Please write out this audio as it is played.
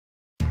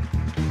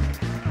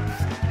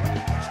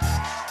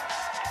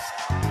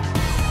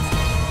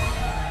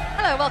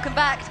Welcome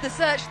back to the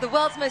search for the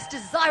world's most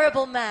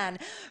desirable man.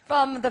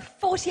 From the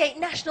 48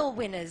 national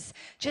winners,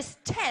 just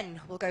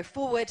 10 will go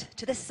forward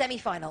to the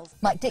semi-finals.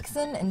 Mike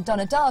Dixon and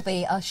Donna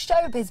Darby are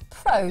showbiz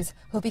pros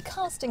who'll be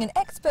casting an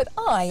expert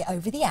eye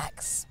over the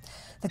acts.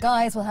 The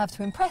guys will have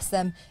to impress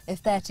them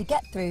if they're to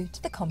get through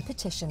to the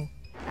competition.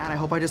 And I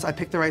hope I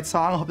picked the right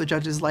song. I hope the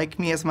judges like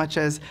me as much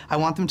as I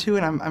want them to,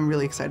 and I'm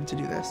really excited to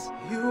do this.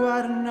 You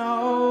ought to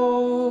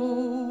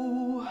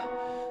know,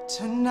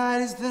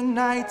 tonight is the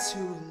night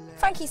to...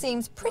 Frankie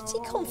seems pretty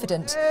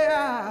confident.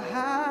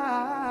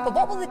 But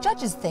what will the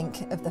judges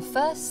think of the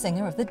first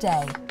singer of the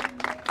day?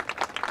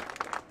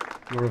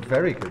 You're a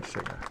very good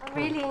singer. I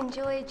really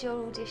enjoyed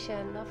your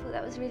audition. I thought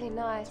that was really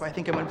nice. So I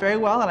think it went very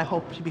well, and I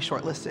hope to be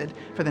shortlisted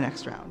for the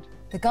next round.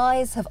 The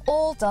guys have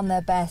all done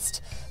their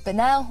best, but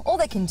now all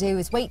they can do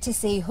is wait to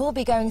see who'll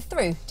be going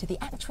through to the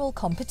actual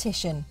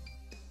competition.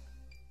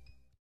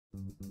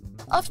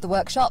 After the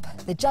workshop,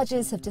 the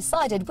judges have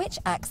decided which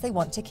acts they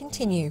want to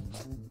continue.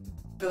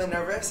 Feeling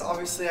nervous.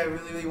 Obviously, I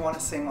really want to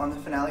sing on the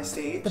finale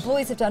stage. The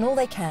boys have done all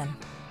they can,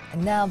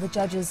 and now the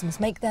judges must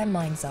make their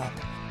minds up.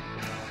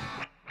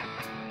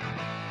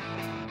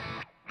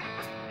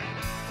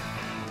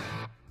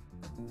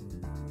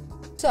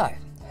 So,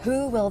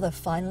 who will the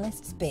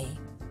finalists be?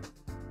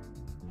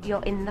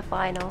 You're in the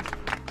final.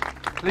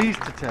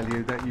 Pleased to tell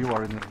you that you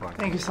are in the final.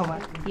 Thank you so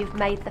much. You've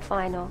made the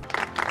final.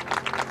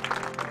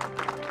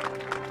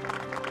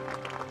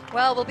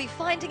 Well, we'll be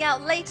finding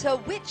out later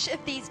which of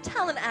these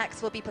talent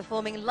acts will be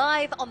performing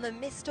live on the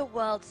Mr.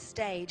 World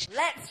stage.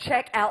 Let's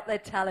check out their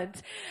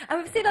talent.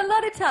 And we've seen a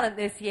lot of talent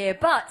this year,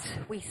 but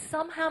we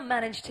somehow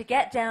managed to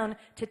get down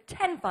to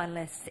 10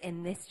 finalists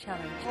in this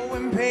challenge. Oh,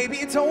 and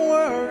baby, don't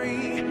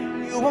worry,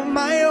 you are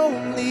my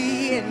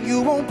only, and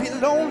you won't be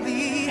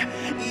lonely,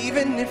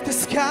 even if the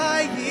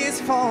sky is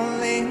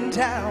falling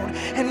down.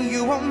 And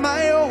you are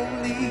my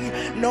only,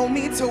 no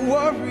need to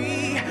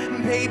worry,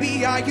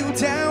 baby, are you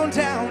down,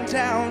 down,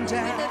 down,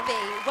 down? Will it be?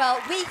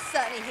 Well, we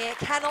certainly here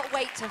cannot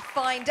wait to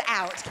find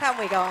out, can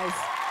we, guys?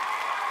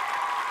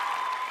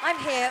 I'm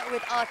here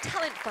with our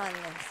talent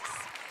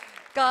finalists.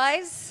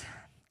 Guys,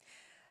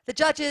 the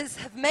judges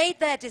have made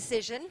their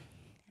decision,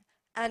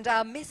 and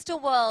our Mr.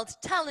 World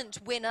talent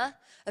winner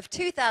of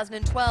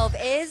 2012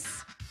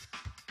 is...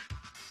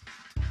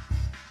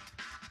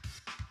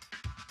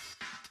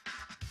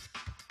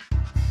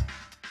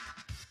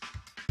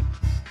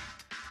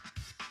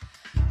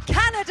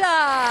 Canada!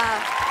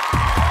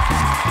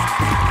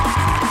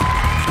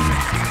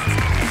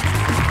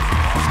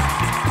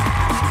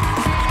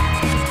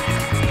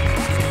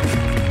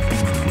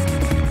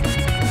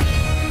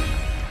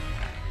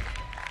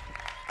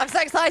 I'm so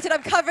excited,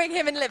 I'm covering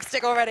him in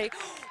lipstick already.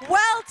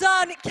 Well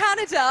done,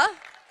 Canada.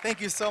 Thank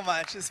you so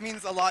much. This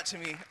means a lot to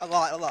me. A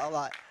lot, a lot, a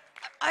lot.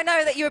 I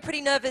know that you were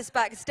pretty nervous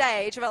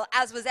backstage, well,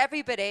 as was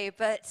everybody,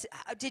 but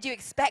did you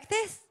expect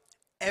this?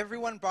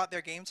 Everyone brought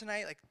their game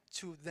tonight, like,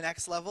 to the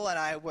next level, and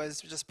I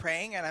was just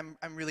praying, and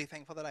I'm really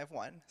thankful that I've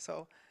won.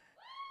 So,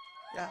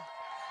 yeah.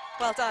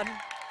 Well done.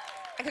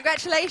 And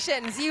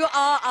congratulations, you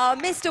are our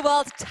Mr.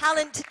 World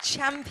Talent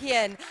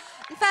Champion.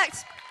 In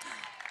fact,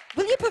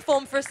 will you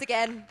perform for us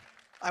again?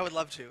 I would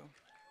love to.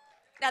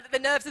 Now that the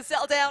nerves have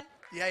settled down?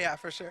 Yeah,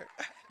 for sure.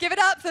 Give it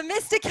up for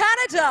Mr.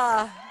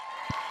 Canada.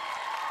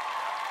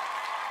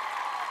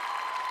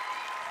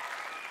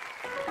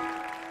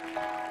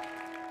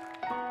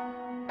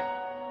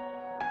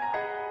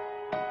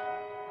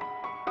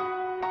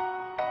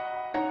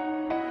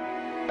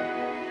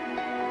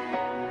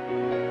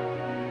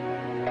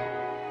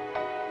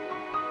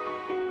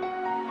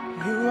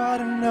 You ought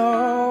to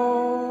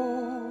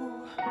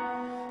know,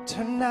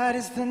 tonight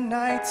is the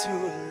night to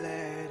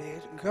let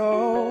it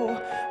go.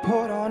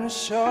 Put on a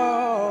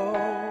show.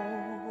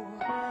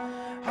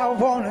 I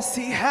wanna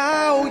see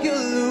how you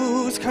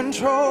lose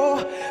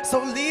control. So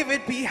leave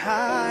it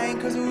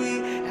behind, 'cause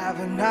we have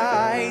a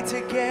night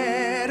to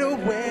get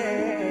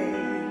away.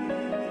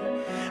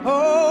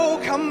 Oh,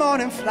 come on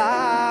and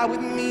fly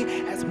with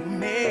me as we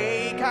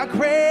make our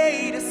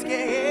great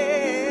escape.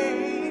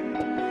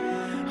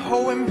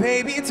 Oh, and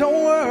baby,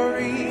 don't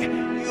worry,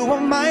 you are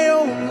my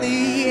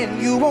only,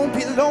 and you won't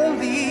be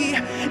lonely,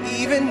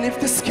 even if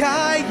the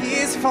sky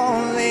is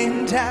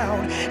falling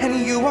down.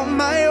 And you are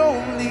my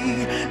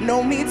only,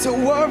 no need to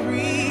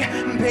worry,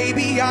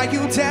 baby, are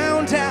you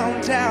down,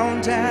 down,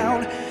 down,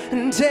 down,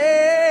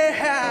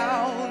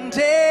 down,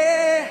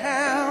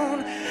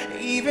 down,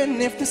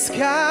 even if the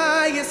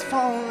sky is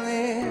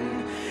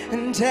falling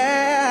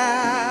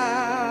down.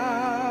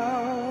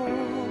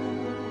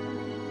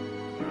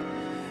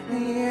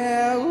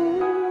 Yeah, ooh.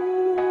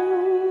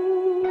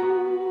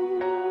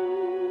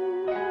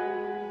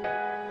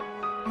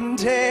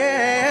 Down,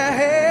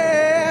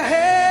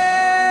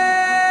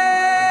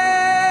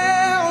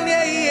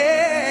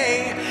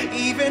 yeah,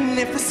 even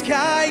if the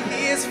sky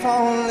is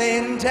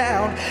falling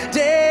down,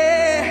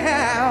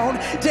 down,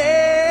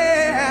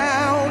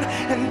 down,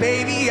 and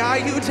baby, are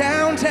you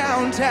down,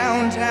 down,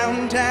 down,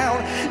 down,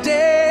 down,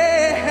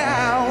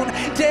 down,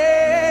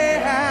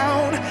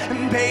 down,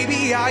 and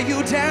baby, baby, are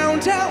you down,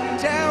 down,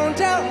 down,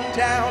 down,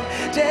 down,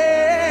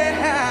 down?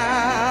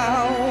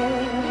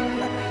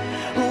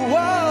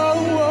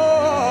 Whoa, whoa.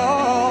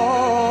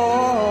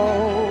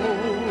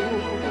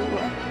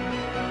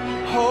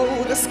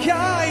 Oh, the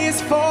sky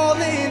is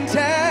falling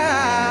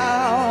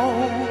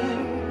down,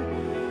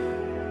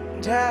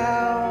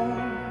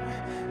 down,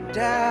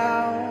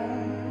 down,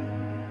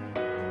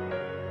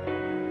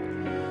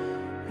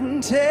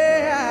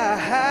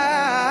 down.